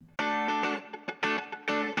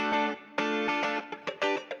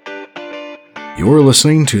You're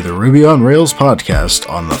listening to the Ruby on Rails podcast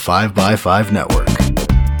on the 5x5 network.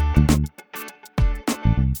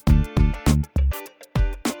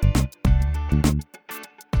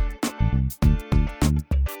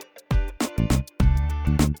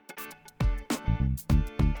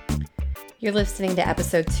 You're listening to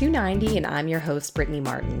episode 290, and I'm your host, Brittany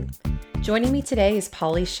Martin. Joining me today is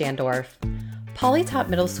Polly Schandorf. Polly taught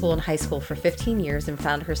middle school and high school for 15 years and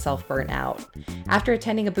found herself burnt out. After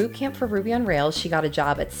attending a boot camp for Ruby on Rails, she got a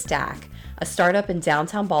job at Stack, a startup in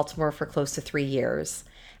downtown Baltimore, for close to 3 years.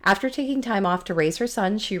 After taking time off to raise her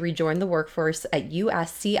son, she rejoined the workforce at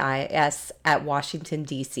USCIS at Washington,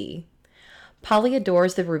 D.C. Polly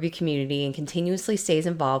adores the Ruby community and continuously stays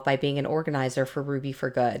involved by being an organizer for Ruby for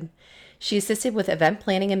Good. She assisted with event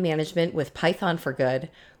planning and management with Python for Good,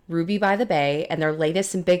 Ruby by the Bay, and their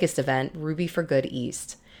latest and biggest event, Ruby for Good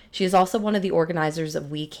East. She is also one of the organizers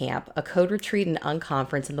of We Camp, a code retreat and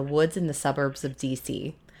unconference in the woods in the suburbs of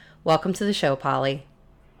DC. Welcome to the show, Polly.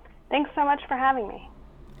 Thanks so much for having me.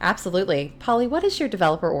 Absolutely. Polly, what is your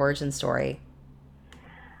developer origin story?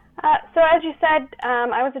 So as you said,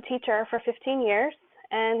 I was a teacher for 15 years,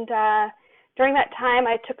 and during that time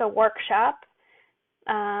I took a workshop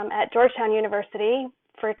at Georgetown University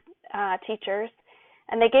for teachers,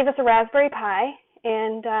 and they gave us a Raspberry Pi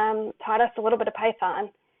and taught us a little bit of Python.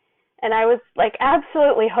 And I was like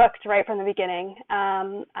absolutely hooked right from the beginning.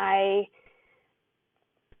 I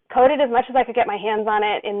coded as much as I could get my hands on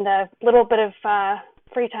it in the little bit of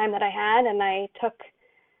free time that I had, and I took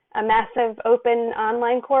a massive open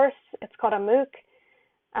online course. It's called a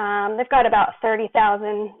MOOC. They've got about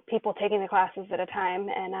 30,000 people taking the classes at a time,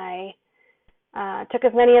 and I took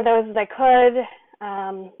as many of those as I could.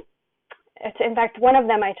 In fact, one of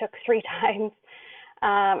them I took 3 times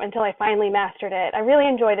until I finally mastered it. I really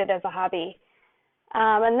enjoyed it as a hobby.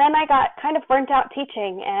 And then I got kind of burnt out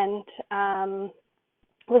teaching and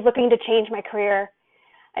was looking to change my career.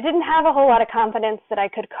 I didn't have a whole lot of confidence that I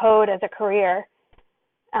could code as a career.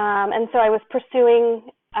 And so I was pursuing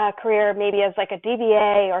a career maybe as like a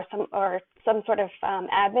DBA or some sort of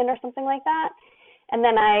admin or something like that. And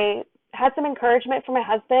then I had some encouragement from my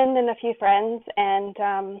husband and a few friends,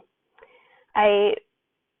 and I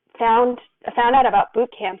found out about boot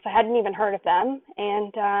camps. I hadn't even heard of them,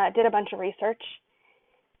 and did a bunch of research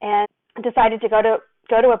and decided to go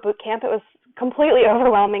to a boot camp. It was completely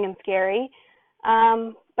overwhelming and scary,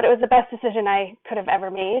 but it was the best decision I could have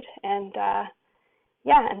ever made. And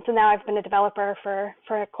and so now I've been a developer for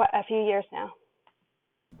quite a few years now.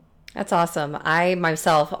 That's awesome. I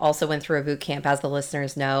myself also went through a boot camp, as the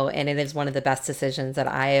listeners know, and it is one of the best decisions that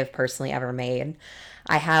I have personally ever made.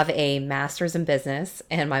 I have a master's in business,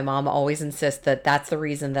 and my mom always insists that that's the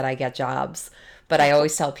reason that I get jobs. But I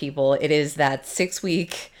always tell people it is that 6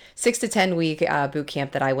 to 10 week boot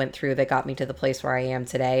camp that I went through that got me to the place where I am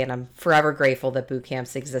today. And I'm forever grateful that boot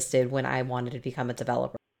camps existed when I wanted to become a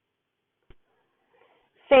developer.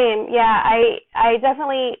 Same. Yeah, I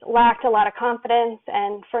definitely lacked a lot of confidence,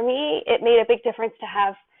 and for me, it made a big difference to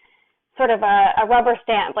have sort of a rubber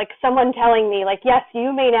stamp, like someone telling me, like, yes,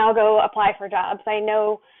 you may now go apply for jobs. I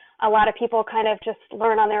know a lot of people kind of just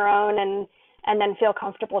learn on their own and then feel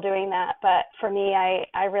comfortable doing that, but for me,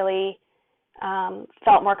 I really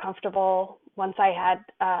felt more comfortable once I had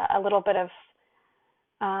a little bit of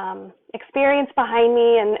experience behind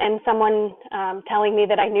me and someone telling me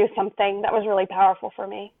that I knew something. That was really powerful for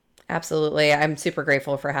me. Absolutely. I'm super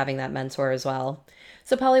grateful for having that mentor as well.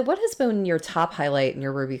 So Polly, what has been your top highlight in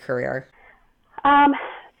your Ruby career?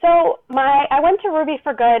 I went to Ruby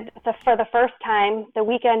for Good for the first time the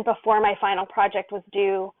weekend before my final project was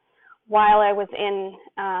due while I was in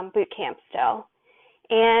boot camp still.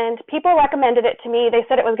 And people recommended it to me. They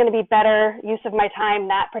said it was going to be better use of my time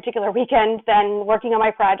that particular weekend than working on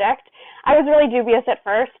my project. I was really dubious at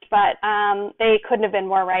first, but they couldn't have been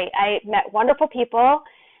more right. I met wonderful people.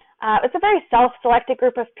 It's a very self-selected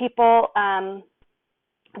group of people,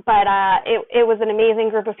 but it was an amazing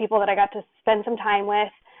group of people that I got to spend some time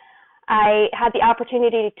with. I had the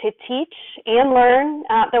opportunity to teach and learn.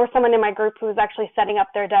 There was someone in my group who was actually setting up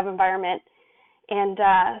their dev environment. And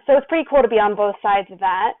so it was pretty cool to be on both sides of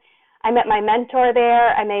that. I met my mentor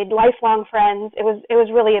there. I made lifelong friends. It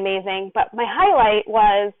was really amazing. But my highlight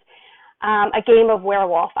was a game of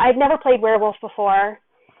Werewolf. I'd never played Werewolf before,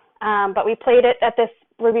 but we played it at this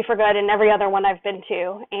Ruby for Good and every other one I've been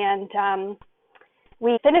to. And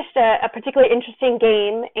we finished a particularly interesting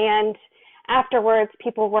game, and afterwards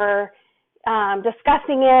people were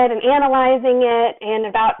discussing it and analyzing it, and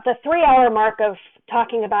about the 3-hour mark of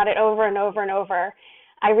talking about it over and over and over,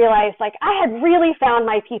 I realized like I had really found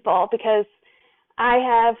my people, because I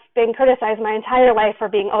have been criticized my entire life for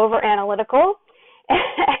being over analytical,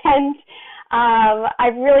 And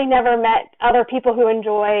I've really never met other people who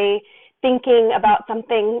enjoy thinking about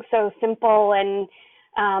something so simple and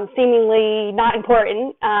seemingly not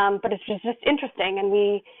important, but it's just interesting. And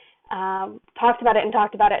we talked about it and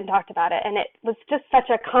talked about it and talked about it. And it was just such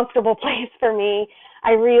a comfortable place for me.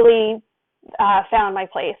 I really found my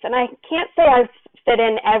place. And I can't say I've fit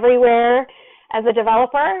in everywhere as a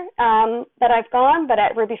developer that I've gone, but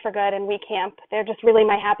at Ruby for Good and WeCamp, they're just really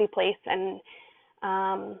my happy place. And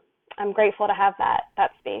I'm grateful to have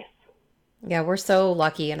that space. Yeah, we're so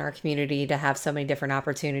lucky in our community to have so many different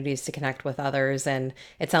opportunities to connect with others. And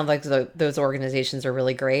it sounds like those organizations are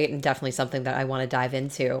really great and definitely something that I want to dive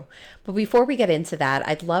into. But before we get into that,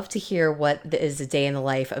 I'd love to hear what is a day in the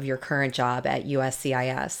life of your current job at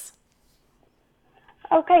USCIS.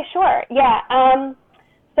 Okay, sure. Yeah.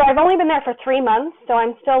 So I've only been there for 3 months, so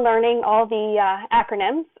I'm still learning all the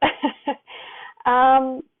acronyms.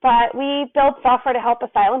 But we build software to help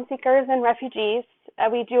asylum seekers and refugees.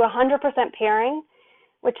 We do 100% pairing,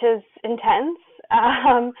 which is intense.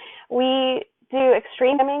 We do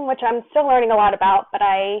extreme programming, which I'm still learning a lot about, but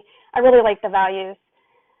I really like the values.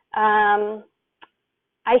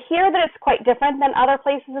 I hear that it's quite different than other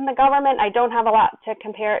places in the government. I don't have a lot to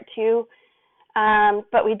compare it to,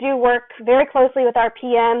 but we do work very closely with our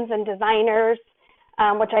PMs and designers,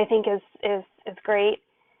 which I think is great.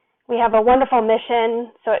 We have a wonderful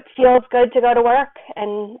mission, so it feels good to go to work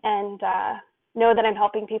and know that I'm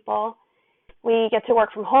helping people. We get to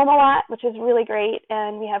work from home a lot, which is really great,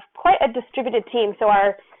 and we have quite a distributed team, so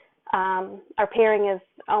our pairing is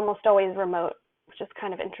almost always remote, which is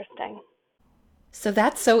kind of interesting. So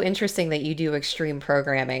that's so interesting that you do extreme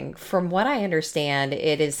programming. From what I understand,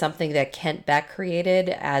 it is something that Kent Beck created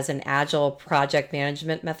as an agile project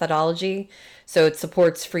management methodology. So it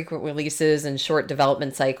supports frequent releases and short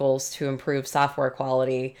development cycles to improve software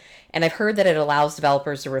quality. And I've heard that it allows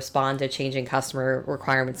developers to respond to changing customer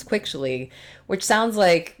requirements quickly, which sounds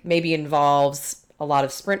like maybe involves a lot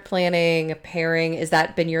of sprint planning, pairing. Has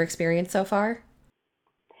that been your experience so far?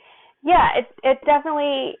 Yeah, it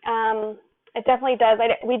definitely does.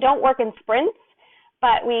 We don't work in sprints,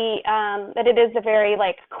 but that it is a very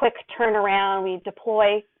quick turnaround. We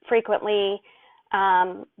deploy frequently.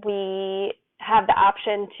 We have the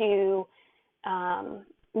option to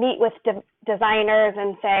meet with designers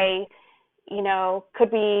and say,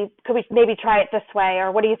 could we maybe try it this way,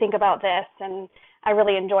 or what do you think about this? And I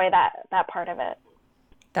really enjoy that part of it.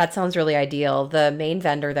 That sounds really ideal. The main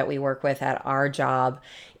vendor that we work with at our job,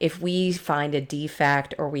 if we find a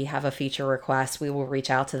defect or we have a feature request, we will reach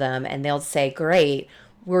out to them and they'll say, great,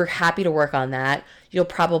 we're happy to work on that. You'll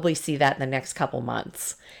probably see that in the next couple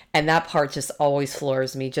months. And that part just always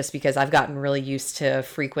floors me just because I've gotten really used to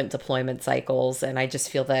frequent deployment cycles. And I just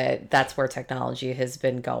feel that that's where technology has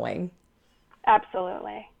been going.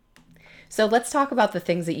 Absolutely. So let's talk about the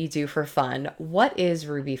things that you do for fun. What is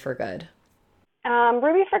Ruby for Good?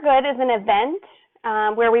 Ruby for Good is an event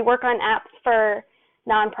where we work on apps for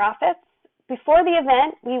nonprofits. Before the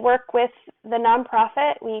event, we work with the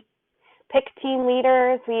nonprofit. We pick team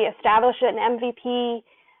leaders. We establish an MVP.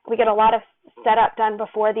 We get a lot of setup done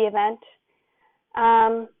before the event.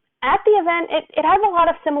 At the event, it has a lot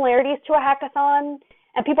of similarities to a hackathon,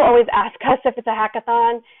 and people always ask us if it's a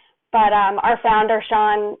hackathon, but our founder,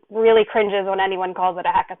 Sean, really cringes when anyone calls it a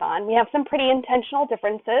hackathon. We have some pretty intentional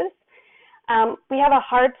differences. We have a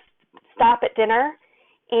hard stop at dinner,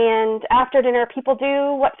 and after dinner, people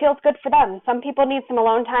do what feels good for them. Some people need some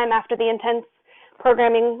alone time after the intense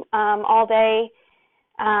programming all day.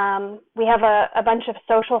 We have a bunch of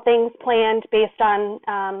social things planned based on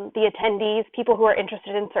the attendees. People who are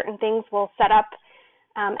interested in certain things will set up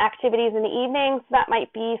activities in the evenings. So that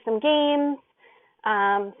might be some games,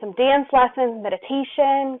 some dance lessons,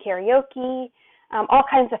 meditation, karaoke, all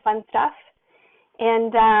kinds of fun stuff.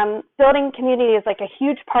 And building community is a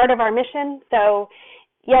huge part of our mission. So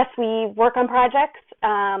yes, we work on projects.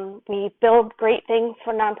 We build great things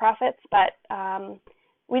for nonprofits, but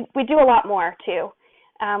we do a lot more too.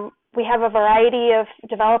 We have a variety of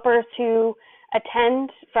developers who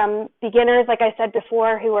attend, from beginners, like I said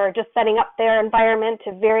before, who are just setting up their environment,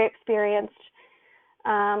 to very experienced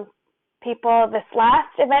people. This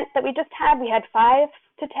last event that we just had, we had 5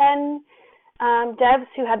 to 10 devs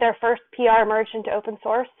who had their first PR merged into open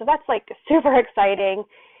source. So that's super exciting.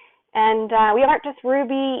 And we aren't just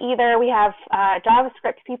Ruby either. We have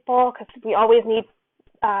JavaScript people, because we always need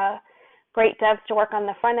great devs to work on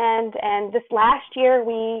the front end. And this last year,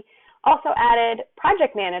 we also added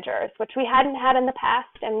project managers, which we hadn't had in the past,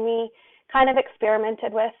 and we kind of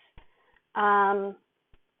experimented with.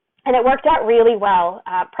 And it worked out really well.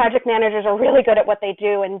 Project managers are really good at what they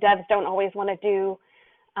do, and devs don't always want to do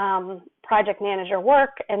project manager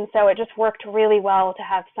work. And so it just worked really well to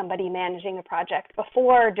have somebody managing a project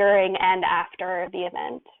before, during, and after the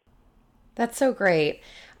event. That's so great.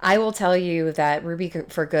 I will tell you that Ruby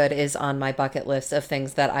for Good is on my bucket list of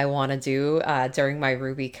things that I want to do during my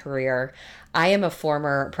Ruby career. I am a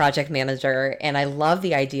former project manager, and I love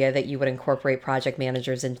the idea that you would incorporate project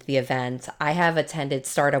managers into the event. I have attended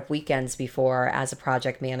startup weekends before as a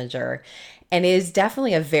project manager, and it is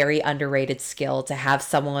definitely a very underrated skill to have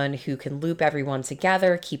someone who can loop everyone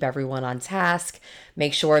together, keep everyone on task,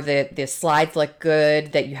 make sure that the slides look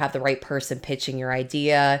good, that you have the right person pitching your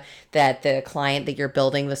idea, that the client that you're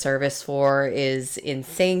building the service for is in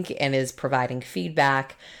sync and is providing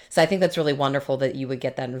feedback. So I think that's really wonderful that you would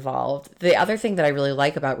get that involved. The other thing that I really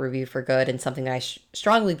like about Ruby for Good, and something that I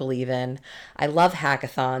strongly believe in, I love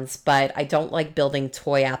hackathons, but I don't like building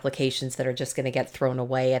toy applications that are just going to get thrown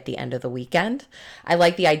away at the end of the weekend. I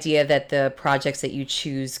like the idea that the projects that you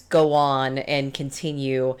choose go on and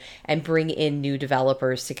continue and bring in new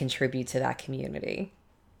developers to contribute to that community.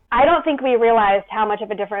 I don't think we realized how much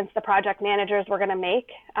of a difference the project managers were going to make.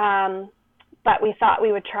 But we thought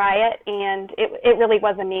we would try it, and it really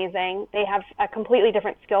was amazing. They have a completely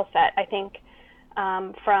different skill set, I think,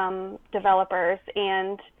 from developers,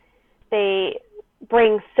 and they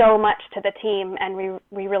bring so much to the team, and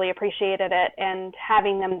we really appreciated it. And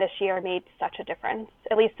having them this year made such a difference,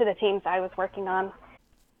 at least to the teams I was working on.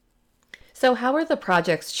 So how are the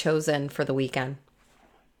projects chosen for the weekend?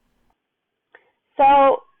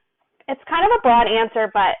 So it's kind of a broad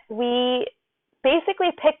answer, but we basically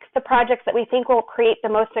pick the projects that we think will create the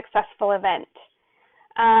most successful event.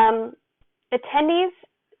 Attendees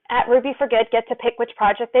at Ruby for Good get to pick which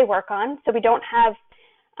project they work on, so we don't have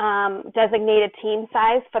designated team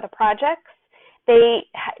size for the projects. They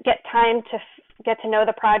get time to get to know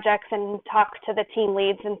the projects and talk to the team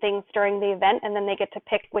leads and things during the event, and then they get to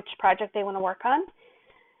pick which project they want to work on.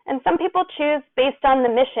 And some people choose based on the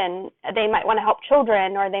mission. They might want to help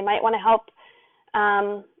children, or they might want to help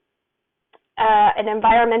an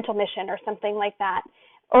environmental mission or something like that.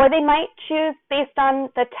 Or they might choose based on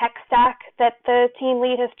the tech stack that the team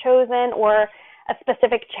lead has chosen, or a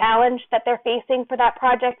specific challenge that they're facing for that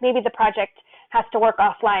project. Maybe the project has to work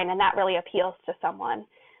offline, and that really appeals to someone.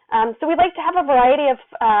 So we like to have a variety of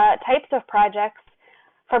types of projects,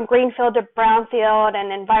 from greenfield to brownfield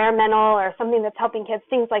and environmental, or something that's helping kids,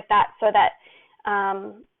 things like that, so that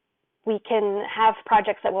we can have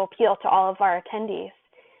projects that will appeal to all of our attendees.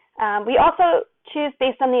 We also choose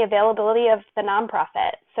based on the availability of the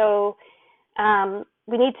nonprofit. So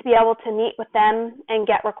we need to be able to meet with them and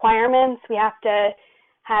get requirements. We have to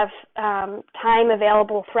have time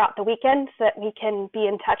available throughout the weekend so that we can be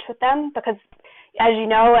in touch with them, because as you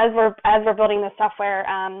know, as we're building the software,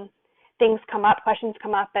 things come up, questions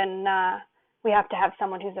come up, and we have to have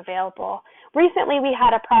someone who's available. Recently, we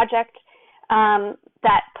had a project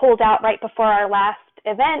that pulled out right before our last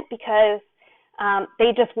event because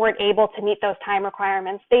they just weren't able to meet those time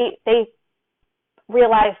requirements. They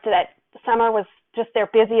realized that summer was just their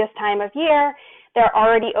busiest time of year. They're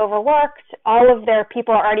already overworked. All of their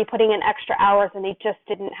people are already putting in extra hours, and they just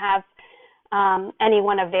didn't have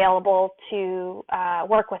anyone available to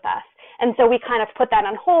work with us. And so we kind of put that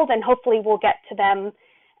on hold, and hopefully we'll get to them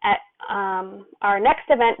at our next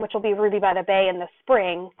event, which will be Ruby by the Bay in the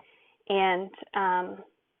spring, and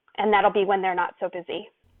that'll be when they're not so busy.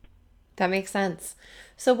 That makes sense.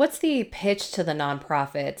 So what's the pitch to the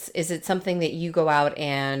nonprofits? Is it something that you go out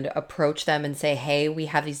and approach them and say, hey, we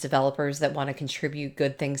have these developers that want to contribute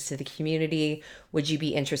good things to the community. Would you be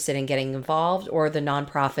interested in getting involved? Or the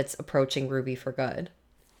nonprofits approaching Ruby for Good?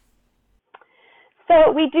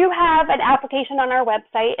 So we do have an application on our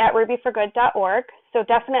website at rubyforgood.org. So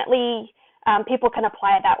definitely people can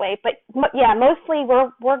apply it that way. But yeah, mostly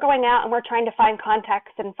we're going out and we're trying to find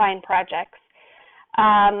contacts and find projects.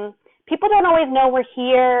 People don't always know we're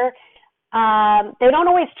here. They don't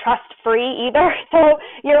always trust free either. So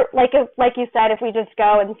you're like you said, if we just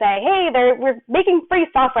go and say, hey, we're making free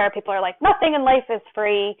software, people are like, nothing in life is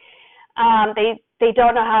free. They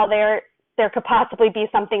don't know how there could possibly be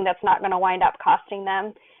something that's not going to wind up costing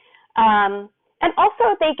them. And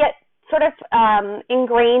also they get sort of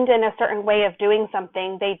ingrained in a certain way of doing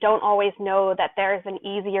something. They don't always know that there's an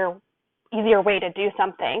easier way to do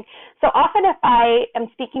something. So often if I am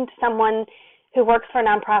speaking to someone who works for a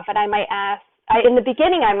nonprofit, I might ask, in the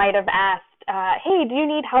beginning I might have asked, hey, do you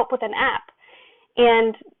need help with an app?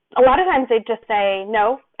 And a lot of times they just say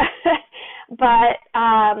no. but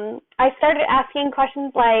I started asking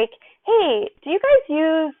questions like, hey, do you guys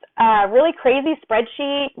use a really crazy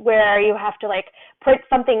spreadsheet where you have to like print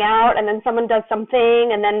something out and then someone does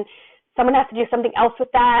something and then someone has to do something else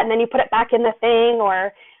with that and then you put it back in the thing,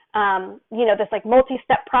 or this like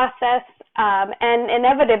multi-step process? And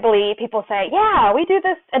inevitably people say, yeah, we do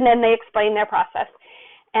this, and then they explain their process.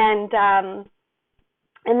 And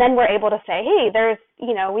then we're able to say, hey,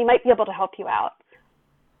 we might be able to help you out.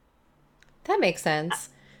 That makes sense.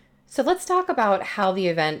 So let's talk about how the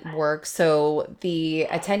event works. So the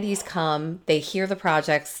attendees come, they hear the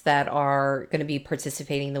projects that are going to be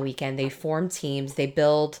participating the weekend. They form teams. Do they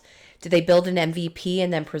build an MVP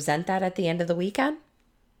and then present that at the end of the weekend?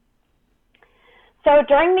 So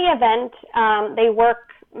during the event, they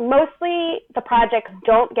work, mostly the projects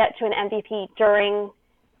don't get to an MVP during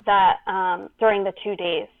the 2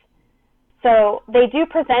 days. So they do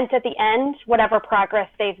present at the end whatever progress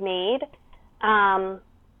they've made.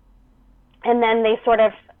 And then they sort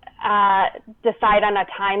of decide on a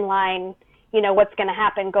timeline, what's going to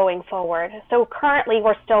happen going forward. So currently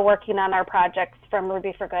we're still working on our projects from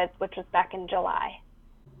Ruby for Good, which was back in July.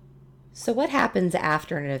 So what happens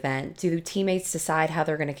after an event? Do teammates decide how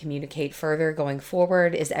they're going to communicate further going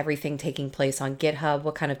forward? Is everything taking place on GitHub?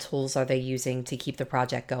 What kind of tools are they using to keep the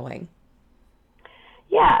project going?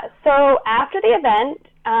 Yeah, so after the event,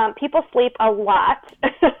 people sleep a lot,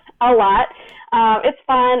 a lot. It's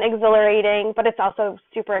fun, exhilarating, but it's also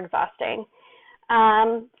super exhausting.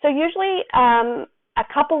 So usually a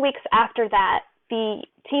couple weeks after that, the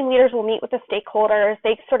team leaders will meet with the stakeholders.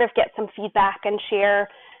 They sort of get some feedback and share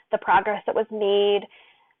the progress that was made.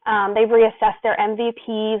 They reassess their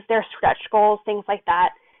MVPs, their stretch goals, things like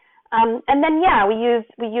that. And then, we use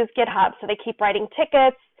GitHub, so they keep writing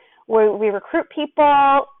tickets. We recruit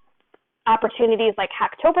people. Opportunities like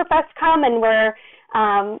Hacktoberfest come, and we're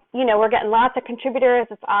getting lots of contributors.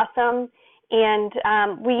 It's awesome. And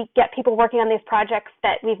we get people working on these projects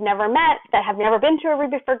that we've never met, that have never been to a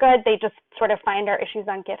Ruby for Good. They just sort of find our issues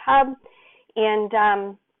on GitHub, and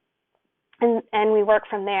we work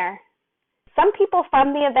from there. Some people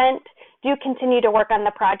from the event do continue to work on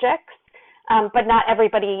the projects, but not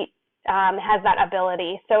everybody has that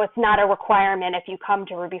ability. So it's not a requirement if you come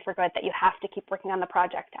to Ruby for Good that you have to keep working on the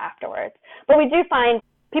project afterwards. But we do find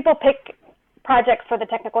people pick projects for the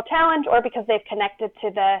technical challenge or because they've connected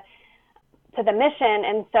to the mission,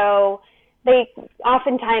 and so they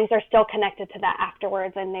oftentimes are still connected to that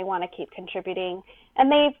afterwards, and they want to keep contributing.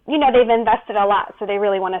 And they've invested a lot, so they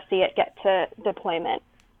really want to see it get to deployment.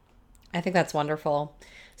 I think that's wonderful.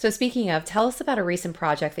 So speaking of, tell us about a recent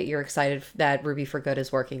project that you're excited that Ruby for Good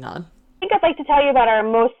is working on. I think I'd like to tell you about our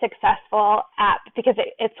most successful app because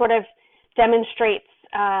it sort of demonstrates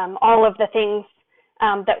all of the things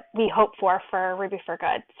that we hope for Ruby for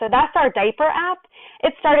Good. So that's our diaper app.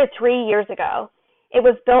 It started 3 years ago. It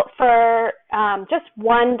was built for just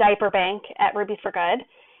one diaper bank at Ruby for Good,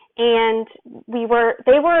 and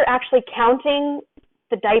they were actually counting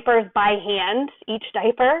the diapers by hand, each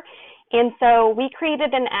diaper. And so we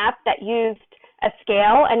created an app that used a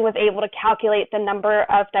scale and was able to calculate the number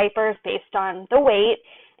of diapers based on the weight.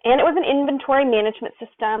 And it was an inventory management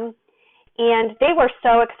system. And they were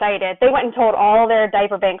so excited. They went and told all their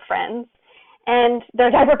diaper bank friends. And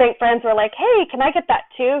their diaper bank friends were like, hey, can I get that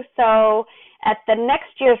too? So at the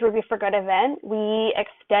next year's Ruby for Good event, we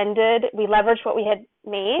leveraged what we had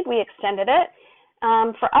made, we extended it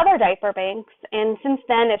for other diaper banks. And since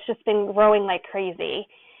then, it's just been growing like crazy.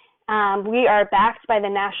 We are backed by the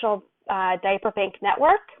National Diaper Bank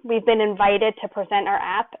Network. We've been invited to present our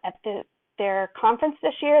app at their conference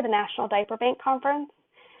this year, the National Diaper Bank Conference.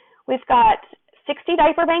 We've got 60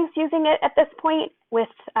 diaper banks using it at this point, with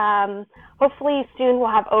hopefully soon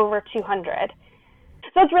we'll have over 200.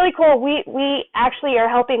 So it's really cool. We actually are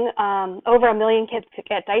helping over 1 million kids to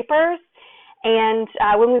get diapers, and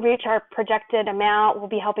when we reach our projected amount, we'll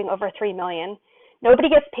be helping over 3 million. Nobody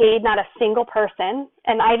gets paid, not a single person,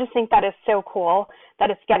 and I just think that is so cool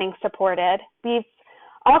that it's getting supported. We've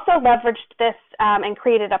also leveraged this and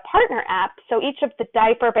created a partner app, so each of the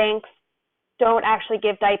diaper banks don't actually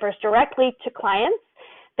give diapers directly to clients.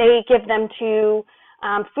 They give them to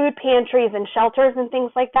food pantries and shelters and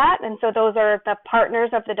things like that, and so those are the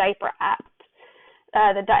partners of the diaper app,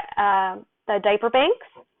 the diaper banks.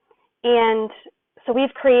 And so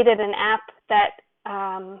we've created an app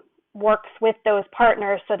that works with those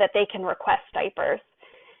partners so that they can request diapers.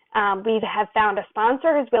 We have found a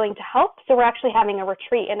sponsor who's willing to help, so we're actually having a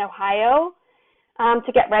retreat in Ohio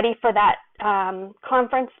to get ready for that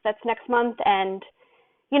conference that's next month. And,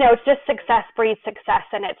 it's just success breeds success,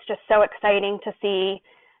 and it's just so exciting to see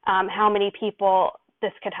how many people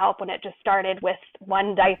this could help when it just started with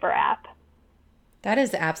one diaper app. That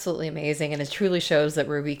is absolutely amazing, and it truly shows that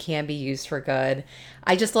Ruby can be used for good.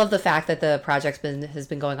 I just love the fact that the has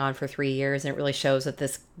been going on for 3 years, and it really shows that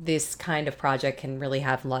this kind of project can really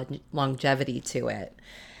have longevity to it.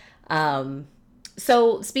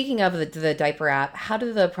 So speaking of the diaper app, how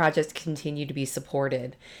do the projects continue to be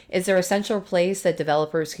supported? Is there a central place that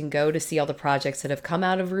developers can go to see all the projects that have come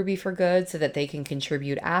out of Ruby for Good so that they can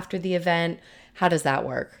contribute after the event? How does that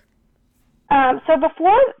work? So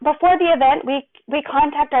before the event, we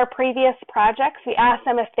contact our previous projects. We ask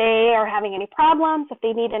them if they are having any problems, if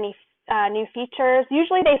they need any new features.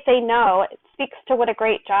 Usually they say no. It speaks to what a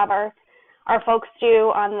great job our folks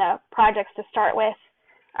do on the projects to start with.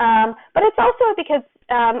 But it's also because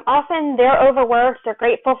often they're overworked. They're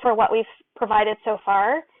grateful for what we've provided so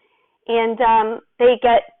far, and they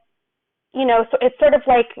get, so it's sort of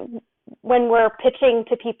like when we're pitching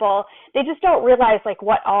to people, they just don't realize like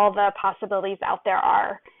what all the possibilities out there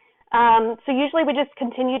are. So usually we just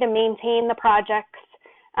continue to maintain the projects.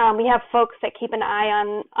 We have folks that keep an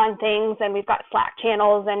eye on things, and we've got Slack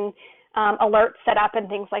channels and alerts set up and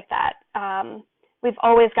things like that. We've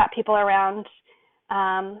always got people around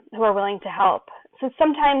who are willing to help. So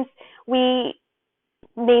sometimes we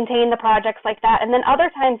maintain the projects like that, and then other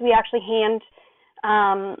times we actually hand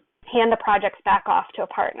the projects back off to a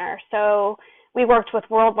partner. So we worked with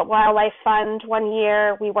World Wildlife Fund one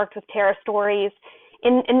year. We worked with Terra Stories.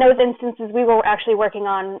 In those instances, we were actually working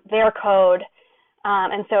on their code.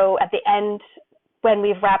 And so at the end, when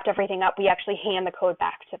we've wrapped everything up, we actually hand the code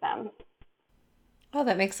back to them. Oh,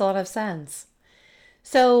 that makes a lot of sense.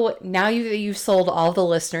 So now you've sold all the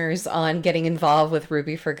listeners on getting involved with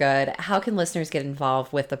Ruby for Good, how can listeners get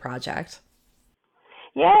involved with the project?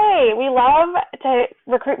 Yay! We love to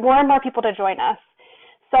recruit more and more people to join us.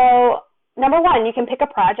 So number one, you can pick a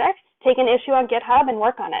project, take an issue on GitHub and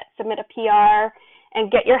work on it, submit a PR, and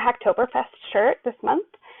get your Hacktoberfest shirt this month.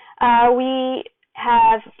 We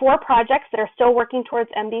have 4 projects that are still working towards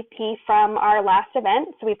MVP from our last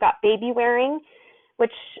event. So we've got baby wearing,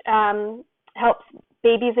 which helps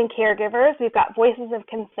babies and caregivers. We've got Voices of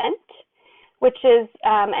Consent, which is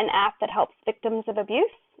an app that helps victims of abuse.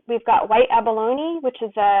 We've got White Abalone, which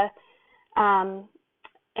is an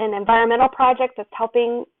environmental project that's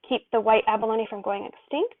helping keep the white abalone from going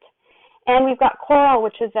extinct. And we've got Coral,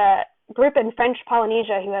 which is a group in French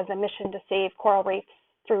Polynesia who has a mission to save coral reefs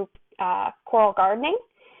through coral gardening.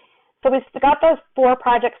 So we've got those 4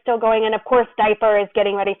 projects still going, and of course Diaper is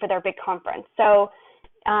getting ready for their big conference. So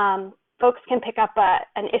folks can pick up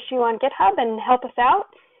an issue on GitHub and help us out.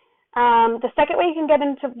 The second way you can get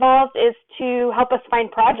involved is to help us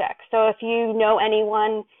find projects. So if you know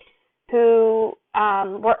anyone who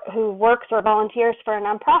works or volunteers for a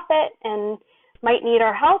nonprofit and might need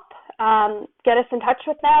our help, get us in touch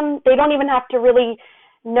with them. They don't even have to really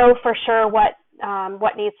know for sure what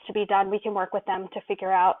needs to be done. We can work with them to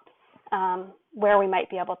figure out where we might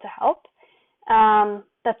be able to help.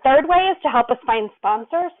 The third way is to help us find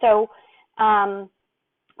sponsors. So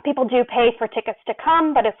people do pay for tickets to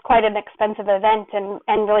come, but it's quite an expensive event,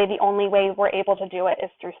 and really the only way we're able to do it is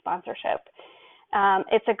through sponsorship.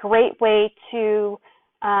 It's a great way to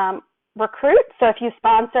recruit. So if you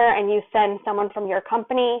sponsor and you send someone from your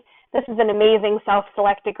company, this is an amazing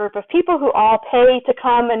self-selected group of people who all pay to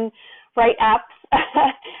come and write apps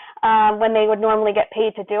when they would normally get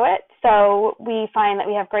paid to do it. So we find that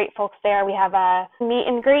we have great folks there. We have a meet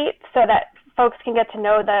and greet so that folks can get to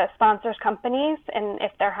know the sponsors' companies, and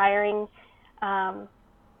if they're hiring,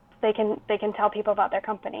 they can tell people about their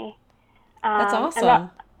company. That's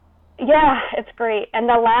awesome. Yeah, it's great. And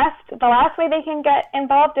the last way they can get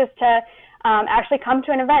involved is to actually come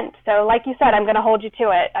to an event. So like you said, I'm going to hold you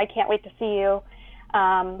to it. I can't wait to see you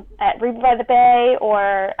at Ruby by the Bay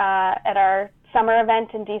or at our summer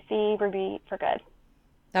event in DC, Ruby for Good.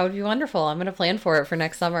 That would be wonderful. I'm going to plan for it for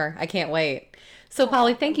next summer. I can't wait. So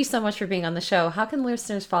Polly, thank you so much for being on the show. How can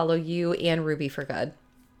listeners follow you and Ruby for Good?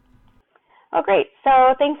 Oh, great.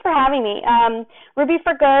 So thanks for having me.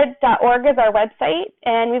 RubyForGood.org is our website,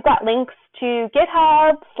 and we've got links to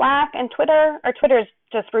GitHub, Slack, and Twitter. Our Twitter is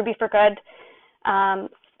just Ruby for Good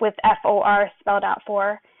with FOR spelled out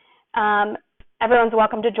for. Everyone's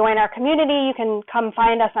welcome to join our community. You can come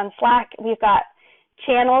find us on Slack. We've got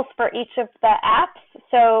channels for each of the apps,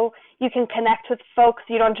 so you can connect with folks.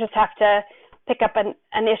 You don't just have to pick up an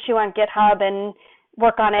issue on GitHub and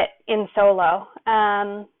work on it in solo.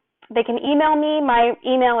 They can email me. My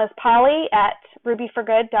email is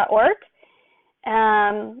polly@rubyforgood.org.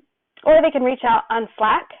 Or they can reach out on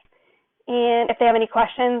Slack and if they have any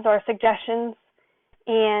questions or suggestions.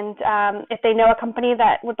 And if they know a company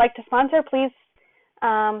that would like to sponsor, please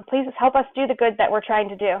please help us do the good that we're trying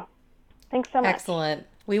to do. Thanks so much. Excellent.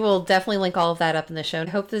 We will definitely link all of that up in the show. I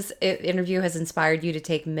hope this interview has inspired you to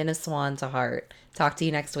take Minneswan to heart. Talk to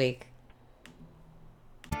you next week.